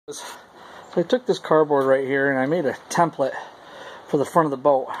So I took this cardboard right here and I made a template for the front of the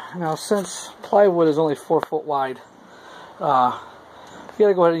boat. Now since plywood is only 4 foot wide, you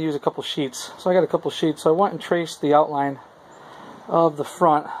gotta go ahead and use a couple sheets. So I got a couple sheets, so I went and traced the outline of the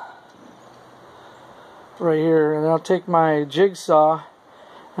front right here, and then I'll take my jigsaw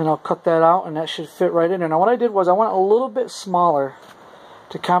and I'll cut that out, and that should fit right in there. Now what I did was I went a little bit smaller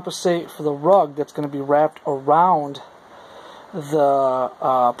to compensate for the rug that's going to be wrapped around the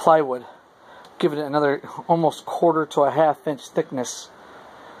plywood, giving it another almost 1/4 to a 1/2 inch thickness.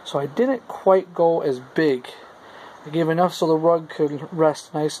 So I didn't quite go as big. I gave enough so the rug could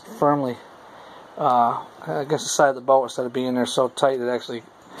rest nice and firmly against the side of the boat instead of being there so tight it actually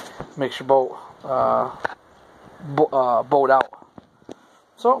makes your boat boat out.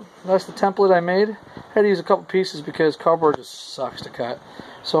 So that's the template I made. I had to use a couple pieces because cardboard just sucks to cut.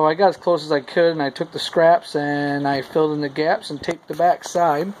 So I got as close as I could, and I took the scraps and I filled in the gaps and taped the back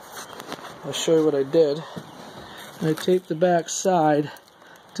side. I'll show you what I did. I taped the back side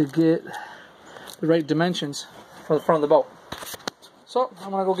to get the right dimensions for the front of the boat. So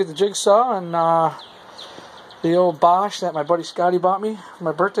I'm gonna go get the jigsaw and the old Bosch that my buddy Scotty bought me for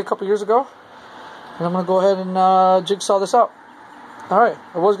my birthday a couple years ago, and I'm gonna go ahead and jigsaw this out. Alright,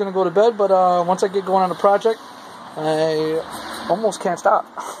 I was gonna go to bed, but once I get going on the project, I almost can't stop.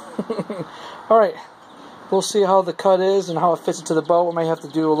 Alright, we'll see how the cut is and how it fits into the boat. We may have to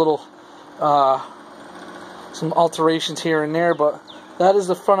do a little some alterations here and there, but that is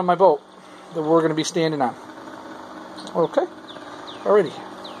the front of my boat that we're going to be standing on. Okay, alrighty.